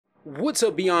What's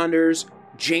up, Beyonders?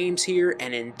 James here,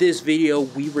 and in this video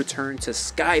we return to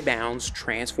Skybound's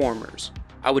Transformers.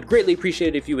 I would greatly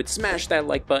appreciate it if you would smash that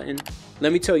like button.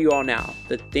 Let me tell you all now,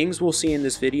 the things we'll see in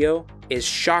this video is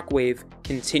Shockwave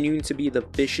continuing to be the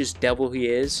vicious devil he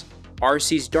is,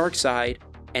 RC's dark side,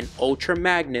 and Ultra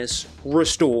Magnus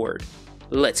restored.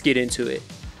 Let's get into it.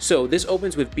 So this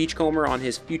opens with Beachcomber on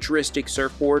his futuristic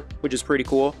surfboard, which is pretty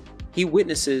cool. He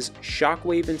witnesses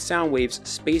Shockwave and Soundwave's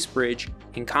space bridge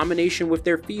in combination with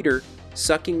their feeder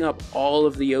sucking up all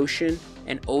of the ocean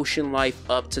and ocean life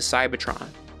up to Cybertron,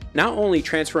 not only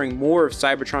transferring more of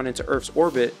Cybertron into Earth's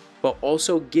orbit, but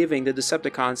also giving the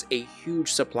Decepticons a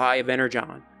huge supply of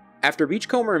Energon. After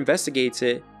Beachcomber investigates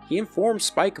it, he informs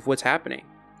Spike of what's happening.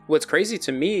 What's crazy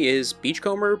to me is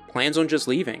Beachcomber plans on just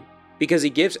leaving, because he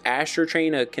gives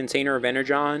Astrotrain a container of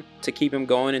Energon to keep him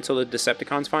going until the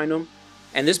Decepticons find him,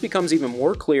 and this becomes even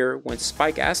more clear when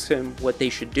Spike asks him what they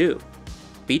should do.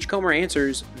 Beachcomber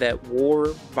answers that war,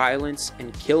 violence,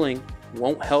 and killing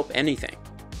won't help anything.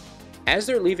 As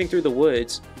they're leaving through the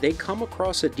woods, they come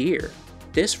across a deer.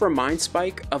 This reminds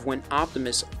Spike of when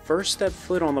Optimus first stepped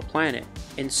foot on the planet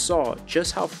and saw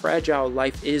just how fragile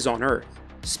life is on Earth.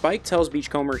 Spike tells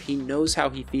Beachcomber he knows how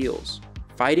he feels.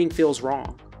 Fighting feels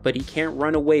wrong, but he can't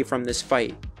run away from this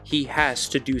fight. He has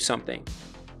to do something.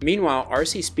 Meanwhile,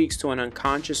 RC speaks to an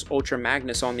unconscious Ultra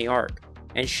Magnus on the Ark,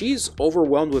 and she's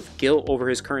overwhelmed with guilt over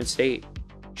his current state.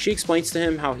 She explains to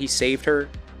him how he saved her.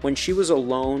 When she was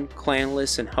alone,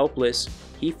 clanless, and helpless,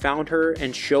 he found her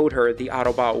and showed her the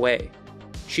Autobot way.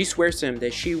 She swears to him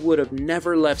that she would have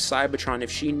never left Cybertron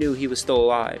if she knew he was still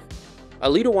alive.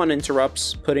 Alita 1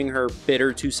 interrupts, putting her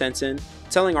bitter 2 cents in,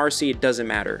 telling RC it doesn't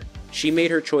matter. She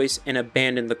made her choice and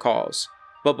abandoned the cause.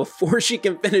 But before she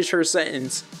can finish her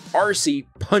sentence, RC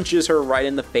punches her right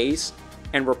in the face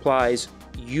and replies,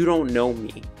 "You don't know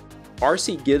me."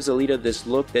 RC gives Alita this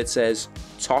look that says,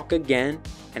 "Talk again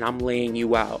and I'm laying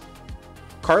you out."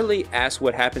 Carly asks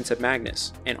what happened to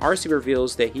Magnus, and RC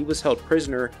reveals that he was held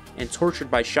prisoner and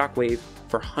tortured by Shockwave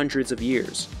for hundreds of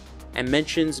years, and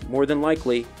mentions more than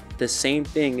likely the same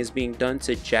thing is being done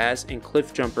to Jazz and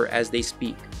Cliffjumper as they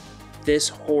speak. This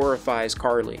horrifies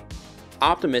Carly.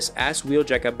 Optimus asks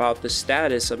Wheeljack about the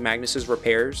status of Magnus's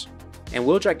repairs, and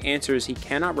Wheeljack answers he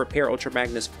cannot repair Ultra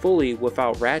Magnus fully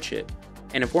without Ratchet,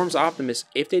 and informs Optimus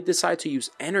if they decide to use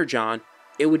Energon,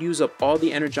 it would use up all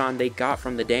the Energon they got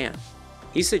from the dam.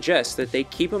 He suggests that they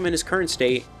keep him in his current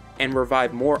state and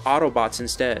revive more Autobots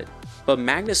instead, but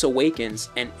Magnus awakens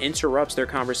and interrupts their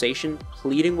conversation,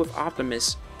 pleading with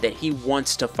Optimus that he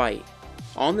wants to fight.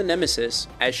 On the Nemesis,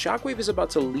 as Shockwave is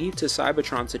about to leave to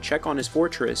Cybertron to check on his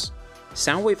fortress,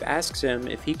 Soundwave asks him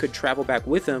if he could travel back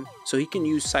with him so he can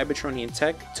use Cybertronian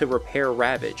tech to repair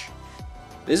Ravage.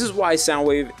 This is why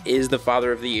Soundwave is the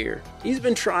father of the year. He's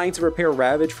been trying to repair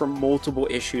Ravage for multiple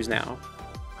issues now.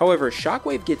 However,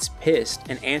 Shockwave gets pissed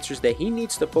and answers that he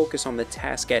needs to focus on the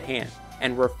task at hand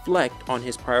and reflect on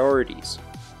his priorities.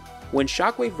 When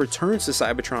Shockwave returns to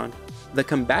Cybertron, the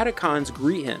Combaticons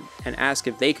greet him and ask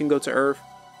if they can go to Earth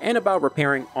and about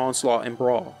repairing Onslaught and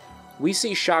Brawl. We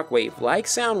see Shockwave, like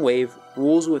Soundwave,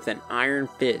 rules with an iron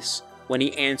fist when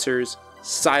he answers,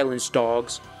 "Silence,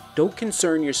 dogs. Don't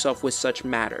concern yourself with such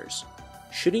matters.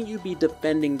 Shouldn't you be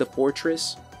defending the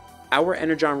fortress? Our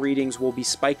Energon readings will be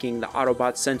spiking the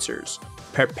Autobot sensors.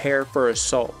 Prepare for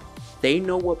assault. They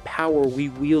know what power we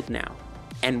wield now,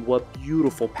 and what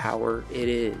beautiful power it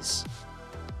is."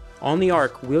 On the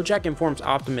Ark, Wheeljack informs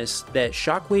Optimus that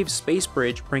Shockwave's space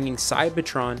bridge bringing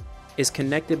Cybertron is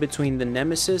connected between the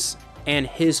Nemesis and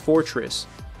his fortress,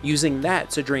 using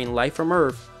that to drain life from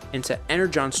Earth into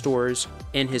Energon stores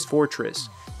in his fortress,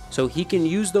 so he can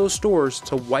use those stores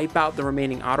to wipe out the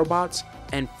remaining Autobots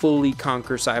and fully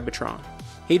conquer Cybertron.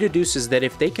 He deduces that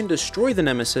if they can destroy the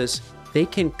Nemesis, they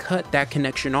can cut that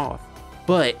connection off.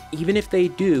 But even if they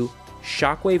do,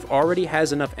 Shockwave already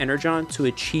has enough Energon to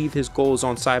achieve his goals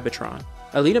on Cybertron.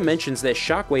 Alita mentions that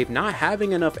Shockwave not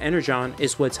having enough Energon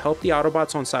is what's helped the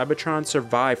Autobots on Cybertron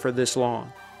survive for this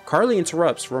long. Carly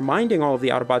interrupts, reminding all of the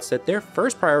Autobots that their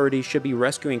first priority should be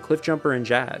rescuing Cliffjumper and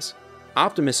Jazz.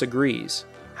 Optimus agrees.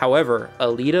 However,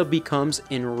 Alita becomes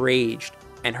enraged,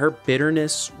 and her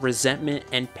bitterness, resentment,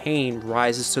 and pain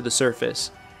rises to the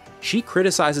surface. She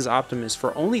criticizes Optimus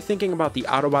for only thinking about the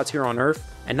Autobots here on Earth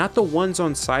and not the ones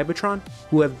on Cybertron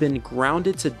who have been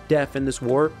grounded to death in this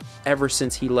war ever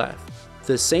since he left.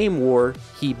 The same war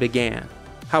he began.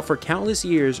 How for countless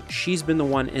years she's been the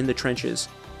one in the trenches,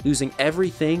 losing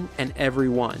everything and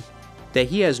everyone. That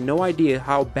he has no idea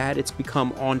how bad it's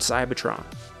become on Cybertron.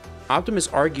 Optimus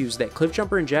argues that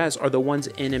Cliffjumper and Jazz are the ones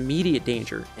in immediate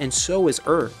danger, and so is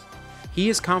Earth. He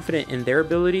is confident in their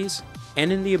abilities,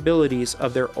 and in the abilities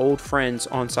of their old friends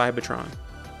on Cybertron.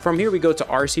 From here we go to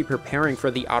RC preparing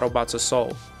for the Autobots'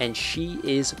 assault, and she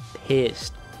is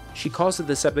pissed. She calls the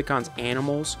Decepticons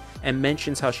animals and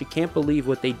mentions how she can't believe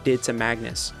what they did to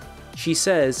Magnus. She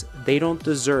says they don't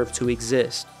deserve to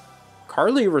exist.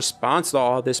 Carly responds to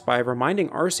all this by reminding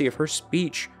RC of her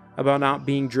speech about not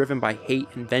being driven by hate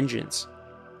and vengeance.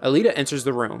 Alita enters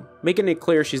the room, making it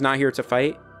clear she's not here to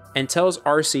fight, and tells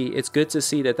RC it's good to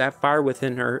see that that fire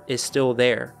within her is still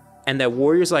there, and that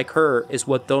warriors like her is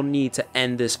what they'll need to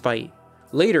end this fight.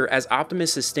 Later, as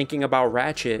Optimus is thinking about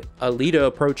Ratchet, Alita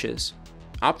approaches.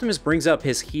 Optimus brings up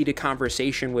his heated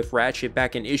conversation with Ratchet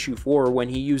back in issue 4 when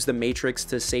he used the Matrix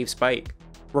to save Spike.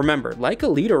 Remember, like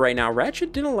Alita right now,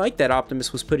 Ratchet didn't like that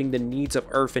Optimus was putting the needs of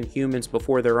Earth and humans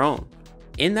before their own.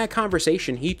 In that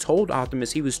conversation, he told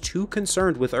Optimus he was too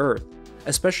concerned with Earth,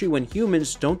 especially when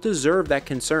humans don't deserve that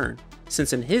concern,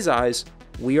 since in his eyes,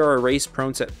 we are a race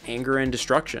prone to anger and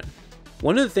destruction.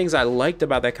 One of the things I liked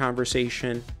about that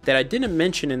conversation that I didn't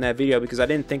mention in that video because I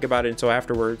didn't think about it until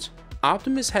afterwards,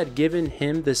 Optimus had given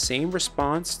him the same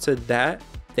response to that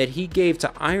he gave to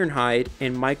Ironhide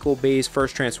in Michael Bay's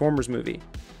first Transformers movie,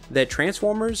 that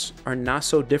Transformers are not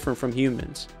so different from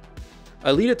humans.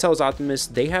 Alita tells Optimus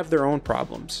they have their own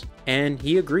problems, and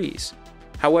he agrees.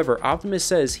 However, Optimus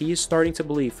says he is starting to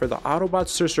believe for the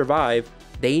Autobots to survive,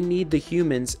 they need the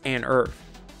humans and Earth.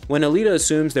 When Alita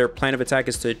assumes their plan of attack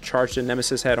is to charge the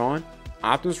Nemesis head on,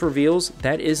 Optimus reveals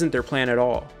that isn't their plan at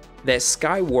all, that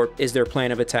Skywarp is their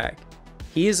plan of attack.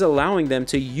 He is allowing them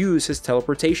to use his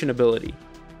teleportation ability.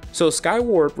 So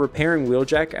Skywarp repairing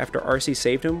Wheeljack after RC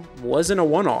saved him wasn't a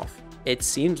one-off. It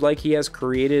seems like he has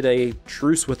created a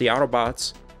truce with the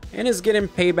Autobots and is getting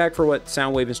payback for what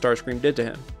Soundwave and Starscream did to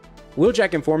him.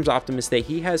 Wheeljack informs Optimus that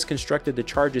he has constructed the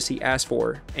charges he asked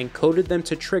for and coded them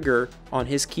to trigger on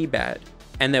his keypad,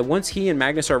 and that once he and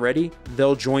Magnus are ready,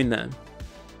 they'll join them.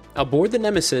 Aboard the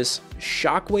Nemesis,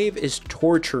 Shockwave is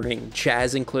torturing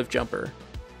Jazz and Cliffjumper.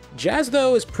 Jazz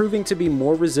though is proving to be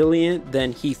more resilient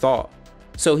than he thought,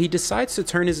 so he decides to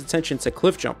turn his attention to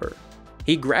Cliffjumper.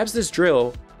 He grabs this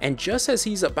drill, and just as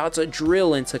he's about to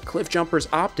drill into Cliffjumper's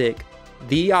optic,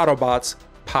 the Autobots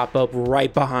pop up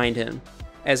right behind him.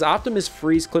 As Optimus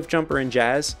frees Cliffjumper and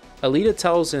Jazz, Alita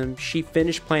tells him she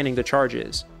finished planning the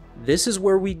charges. This is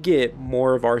where we get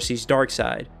more of RC's dark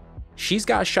side. She's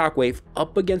got Shockwave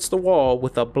up against the wall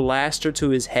with a blaster to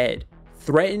his head,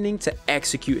 threatening to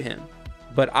execute him.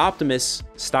 But Optimus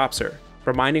stops her,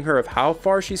 reminding her of how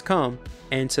far she's come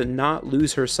and to not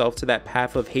lose herself to that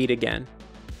path of hate again.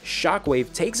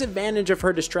 Shockwave takes advantage of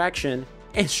her distraction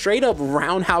and straight up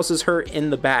roundhouses her in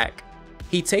the back.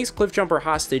 He takes Cliffjumper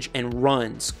hostage and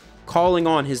runs, calling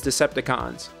on his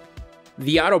Decepticons.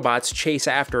 The Autobots chase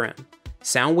after him.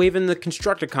 Soundwave and the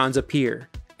Constructicons appear,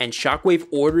 and Shockwave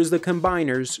orders the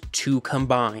Combiners to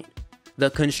combine. The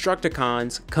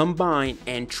Constructicons combine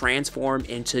and transform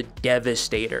into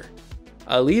Devastator.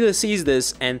 Alita sees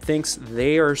this and thinks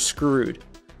they are screwed,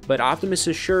 but Optimus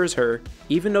assures her,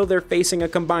 even though they're facing a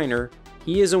Combiner,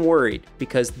 he isn't worried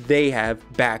because they have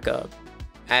backup.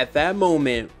 At that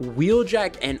moment,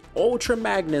 Wheeljack and Ultra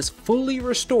Magnus fully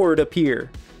restored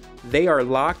appear. They are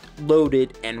locked,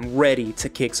 loaded, and ready to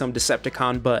kick some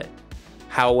Decepticon butt.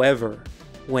 However,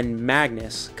 when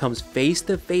Magnus comes face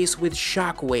to face with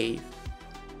Shockwave,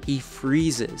 he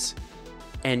freezes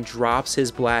and drops his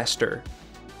blaster.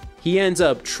 He ends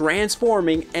up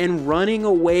transforming and running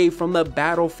away from the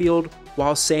battlefield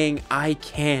while saying, "I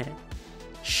can."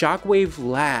 Shockwave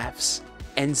laughs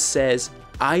and says,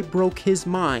 "I broke his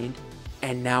mind,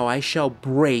 and now I shall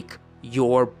break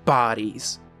your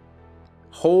bodies."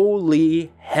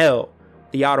 Holy hell,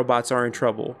 the Autobots are in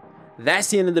trouble. That's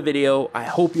the end of the video. I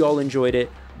hope you all enjoyed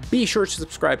it. Be sure to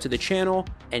subscribe to the channel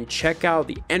and check out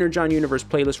the Energon Universe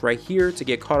playlist right here to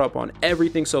get caught up on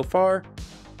everything so far.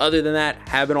 Other than that,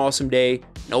 have an awesome day,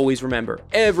 and always remember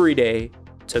every day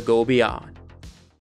to go beyond.